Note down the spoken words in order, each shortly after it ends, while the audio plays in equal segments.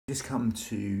Just come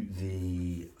to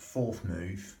the third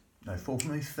move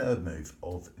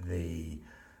of the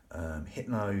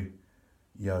hypno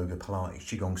yoga Pilates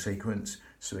Qigong sequence.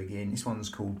 So again, this one's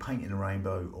called Painting a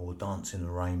Rainbow or Dancing a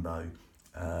Rainbow.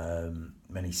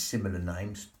 Many similar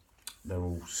names. They're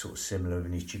all sort of similar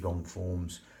in these Qigong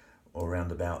forms or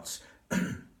roundabouts.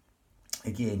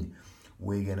 Again,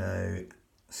 we're going to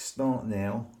start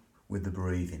now with the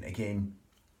breathing. Again,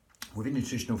 within the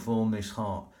traditional form, this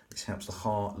helps the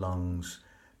heart, lungs,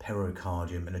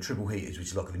 pericardium, and the triple heaters, which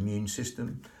is like an immune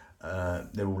system.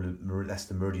 That's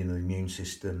the meridian of the immune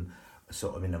system,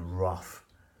 sort of in a rough,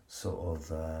 sort of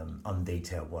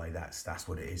undetailed way. That's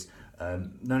what it is.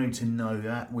 No need to know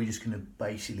that. We're just going to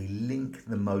basically link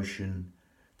the motion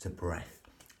to breath.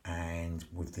 And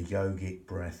with the yogic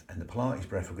breath and the Pilates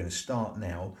breath, we're going to start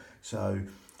now. So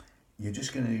you're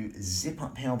just going to zip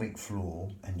up pelvic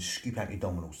floor and scoop out your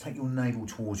abdominals. Take your navel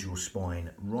towards your spine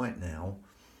right now.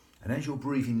 And as you're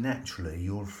breathing naturally,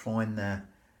 you'll find that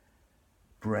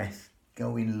breath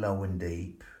going low and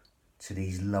deep to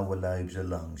these lower lobes of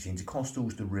lungs, the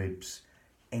intercostals, the ribs,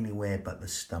 anywhere but the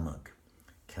stomach.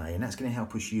 Okay, and that's going to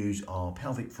help us use our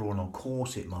pelvic floor and our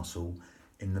corset muscle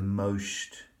in the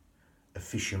most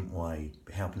efficient way,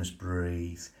 helping us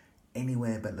breathe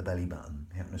anywhere but the belly button,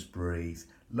 helping us breathe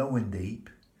low and deep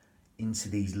into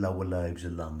these lower lobes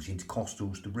of lungs, the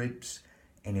intercostals, the ribs,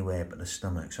 anywhere but the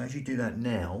stomach. So as you do that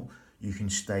now, you can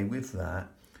stay with that,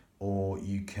 or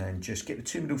you can just get the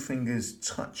two middle fingers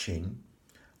touching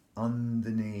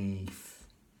underneath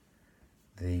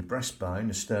the breastbone,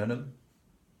 the sternum.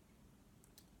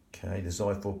 Okay, the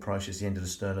xiphoid process, the end of the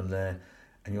sternum there,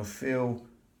 and you'll feel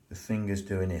the fingers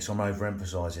doing this. I'm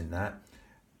overemphasizing that.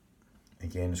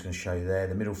 Again, I'm just going to show you there,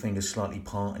 the middle fingers slightly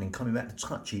parting and coming back to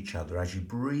touch each other. As you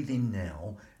breathe in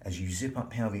now, as you zip up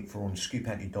pelvic floor and scoop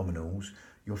out your abdominals,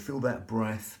 you'll feel that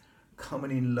breath coming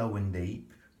in low and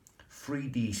deep,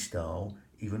 3D style,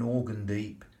 even organ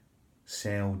deep,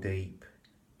 cell deep,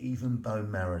 even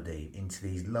bone marrow deep, into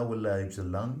these lower lobes of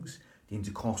lungs, the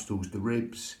intercostals, the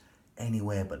ribs,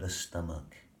 anywhere but the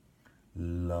stomach.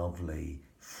 Lovely.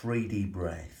 3D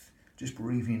breath. Just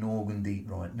breathing in organ deep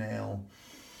right now.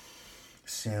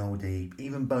 Cell deep,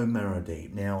 even bone marrow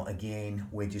deep. Now again,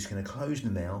 we're just going to close the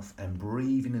mouth and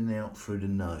breathe in and out through the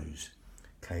nose.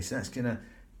 Okay, so that's going to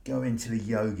go into the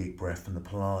yogic breath and the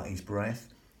Pilates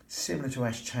breath. Similar to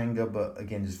Ashtanga, but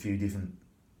again, there's a few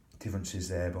differences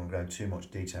there, but I won't go into too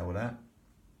much detail with that.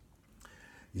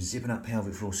 You're zipping up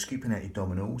pelvic floor, scooping out your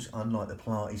abdominals. Unlike the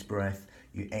Pilates breath,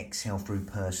 you exhale through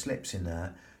pursed lips in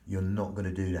that. You're not going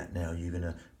to do that now. You're going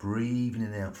to breathe in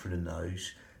and out through the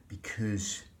nose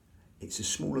because it's a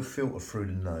smaller filter through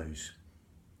the nose.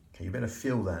 Okay, you better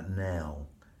feel that now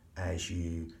as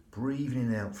you breathe in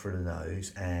and out through the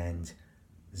nose and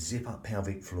zip up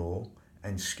pelvic floor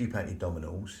and scoop out your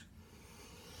abdominals.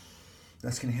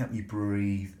 That's going to help you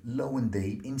breathe low and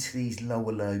deep into these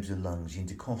lower lobes of lungs, the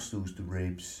intercostals, the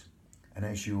ribs. And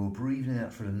as you're breathing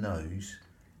out through the nose,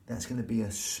 that's going to be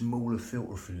a smaller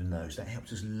filter through the nose. That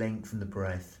helps us lengthen the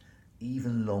breath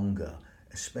even longer,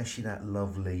 especially that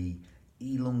lovely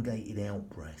elongated out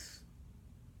breath.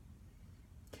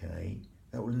 Okay,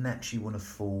 that will naturally want to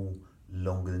fall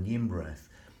longer than the in breath.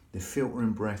 The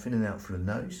filtering breath in and out through the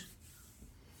nose.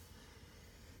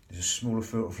 There's a smaller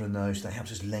filter for the nose that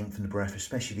helps us lengthen the breath,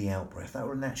 especially the out breath. That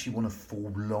will naturally want to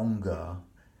fall longer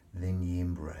than the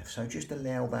in breath. So just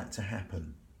allow that to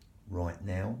happen right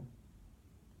now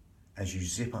as you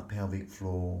zip up pelvic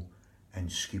floor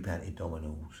and scoop out your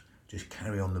abdominals. Just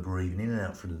carry on the breathing in and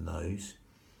out through the nose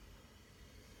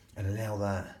and allow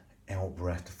that out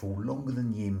breath to fall longer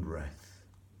than the in breath.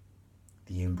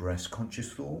 The in breath's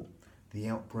conscious thought, the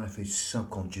out breath is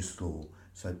subconscious thought.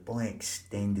 So by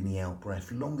extending the out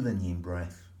breath longer than the in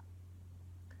breath,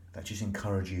 that just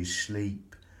encourages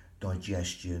sleep,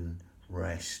 digestion,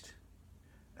 rest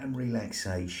and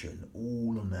relaxation,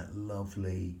 all on that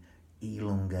lovely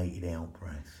elongated out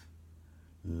breath.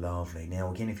 Lovely.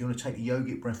 Now again, if you want to take the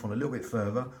yogic breath on a little bit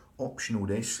further, optional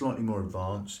this, slightly more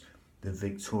advanced, the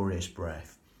victorious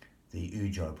breath, the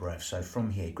Ujjayi breath. So from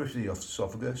here, grip the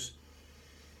esophagus.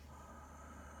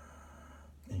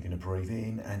 You're going to breathe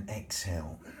in and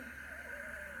exhale.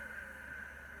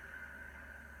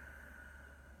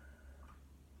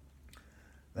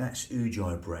 That's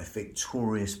Ujjayi breath,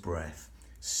 victorious breath,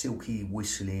 silky,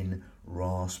 whistling,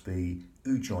 raspy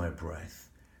Ujjayi breath.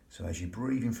 So as you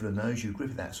breathe in through the nose, you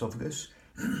grip that esophagus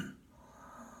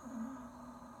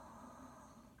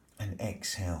and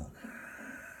exhale.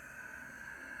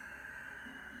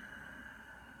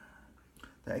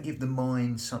 That'll give the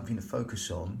mind something to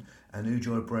focus on, and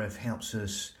Ujjayi breath helps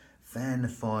us fan the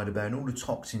fire to burn all the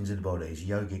toxins in the body. It's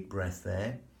yogic breath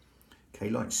there. Okay,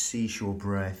 like seashore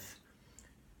breath,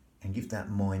 and give that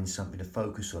mind something to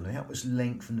focus on and help us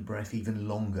lengthen the breath even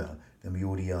longer than we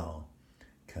already are.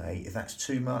 Okay, if that's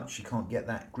too much, you can't get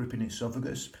that grip in the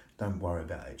esophagus, don't worry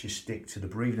about it. Just stick to the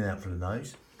breathing out through the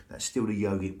nose. That's still the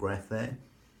yogic breath there.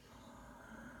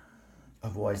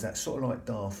 Otherwise, that's sort of like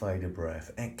Darth Vader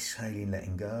breath. Exhaling,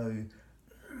 letting go.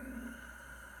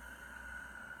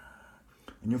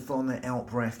 And you'll find that out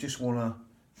breath just want to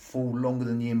fall longer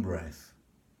than the in breath.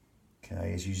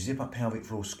 Okay, as you zip up pelvic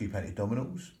floor, scoop out the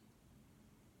abdominals.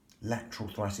 Lateral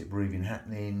thoracic breathing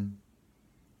happening.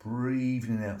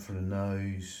 Breathing out through the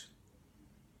nose.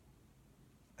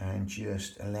 And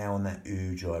just allowing that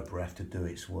ujjayi breath to do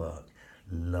its work.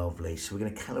 Lovely. So we're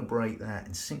going to calibrate that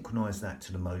and synchronize that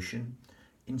to the motion.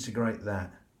 Integrate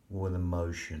that with the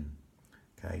motion.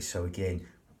 Okay, so again,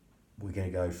 we're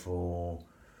going to go for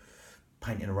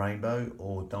painting a rainbow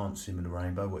or dancing with a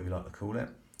rainbow, whatever you like to call it.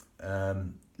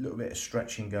 Little bit of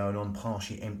stretching going on,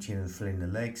 partially emptying and filling the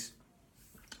legs.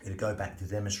 Going to go back to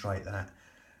demonstrate that.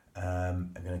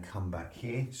 I'm going to come back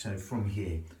here. So from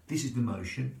here, this is the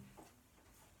motion.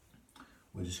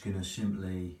 We're just going to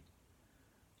simply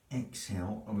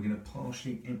exhale, and we're going to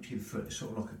partially empty the foot,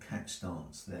 sort of like a cat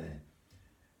stance there.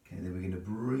 Okay, then we're going to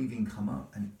breathe in, come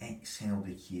up, and exhale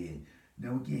the here.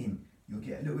 Now again, you'll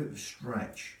get a little bit of a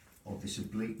stretch of this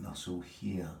oblique muscle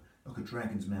here, like a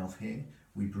dragon's mouth here.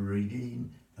 We breathe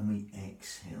in and we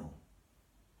exhale.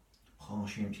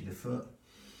 Partially empty the foot.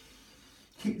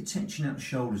 Keep the tension out the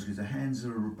shoulders because the hands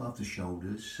are above the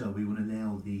shoulders, so we want to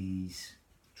allow these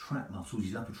trap muscles,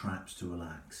 these upper traps, to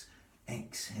relax.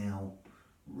 Exhale,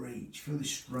 reach, feel the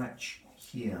stretch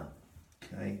here,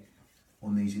 okay,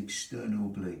 on these external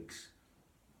obliques.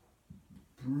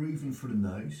 Breathing through the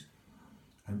nose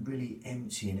and really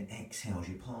empty and exhale as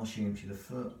you partially empty the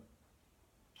foot.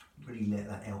 Really let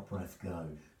that out breath go.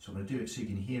 So I'm going to do it so you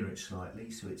can hear it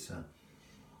slightly. So it's a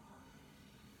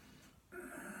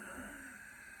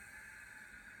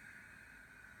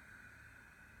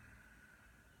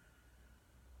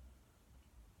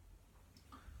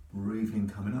breathing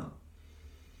coming up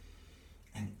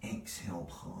and exhale,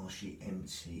 partially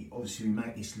empty. Obviously we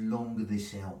make this longer,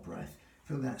 this out breath.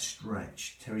 Feel that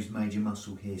stretch. Terry's major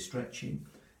muscle here stretching.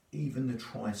 Even the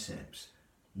triceps.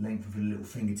 Lengthen the little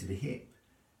finger to the hip.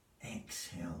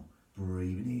 Exhale,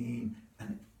 breathing in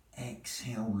and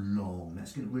exhale long.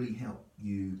 That's going to really help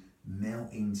you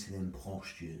melt into them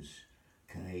postures.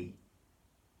 Okay,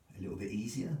 a little bit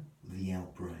easier with the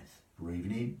out breath.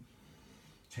 Breathing in,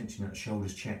 tension at the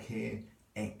shoulders, check here.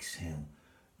 Exhale.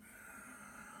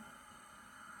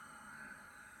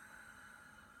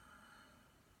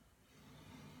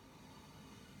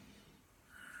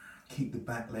 Keep the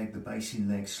back leg, the basing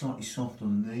leg slightly soft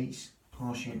on the knees.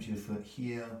 Partially empty the foot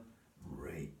here.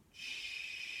 Reach.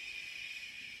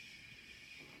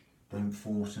 Don't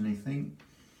force anything.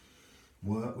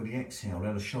 Work with the exhale.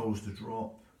 Allow the shoulders to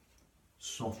drop.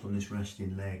 Soft on this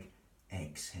resting leg.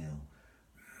 Exhale.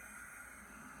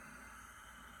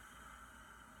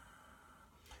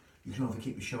 You can either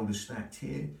keep the shoulders stacked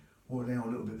here or allow a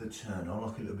little bit of a turn. I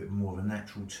like a little bit more of a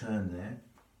natural turn there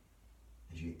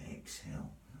as you exhale.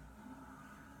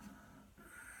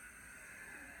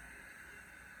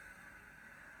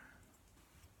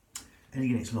 And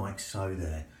again, it's like so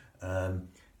there.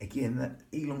 Again, that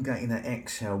elongating that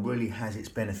exhale really has its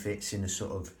benefits in a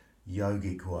sort of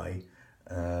yogic way,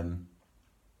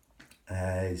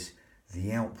 as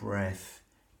the out breath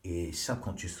is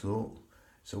subconscious thought.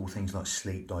 So all things like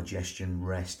sleep, digestion,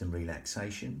 rest and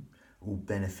relaxation, all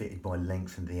benefited by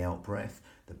lengthening the out breath.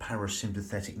 The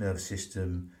parasympathetic nervous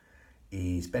system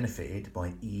is benefited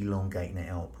by elongating the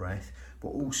out breath, but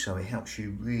also it helps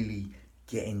you really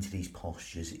get into these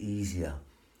postures easier.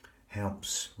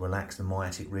 Helps relax the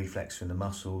myotic reflex from the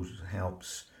muscles,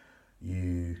 helps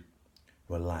you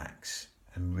relax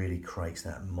and really creates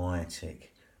that myotic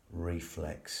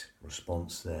reflex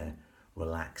response there,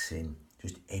 relaxing,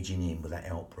 just edging in with that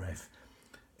out breath.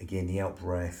 Again, the out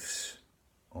breaths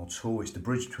are tool. It's the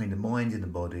bridge between the mind and the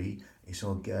body. It's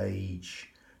our gauge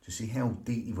to see how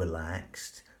deeply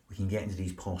relaxed we can get into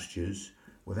these postures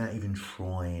without even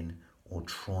trying or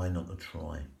try not to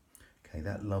try. Okay,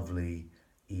 that lovely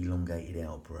elongated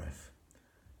out breath.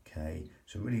 Okay,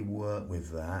 so really work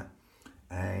with that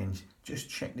and just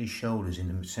check these shoulders in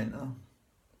the center.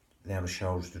 Allow the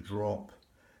shoulders to drop.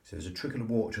 So there's a trickle of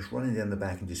water just running down the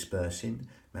back and dispersing.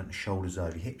 Mount the shoulders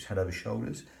over hips, head over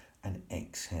shoulders, and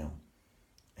exhale.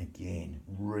 Again,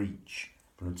 reach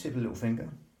from the tip of the little finger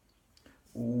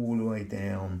all the way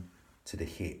down to the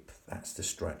hip. That's the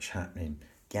stretch happening.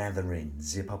 Gather in,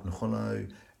 zip up and hollow,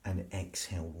 and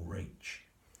exhale, reach.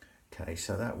 Okay,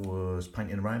 so that was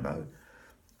Painting the Rainbow.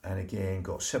 And again,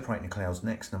 got Separating the Clouds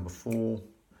next, number 4.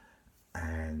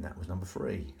 And that was number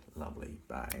 3. Lovely,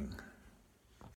 bang.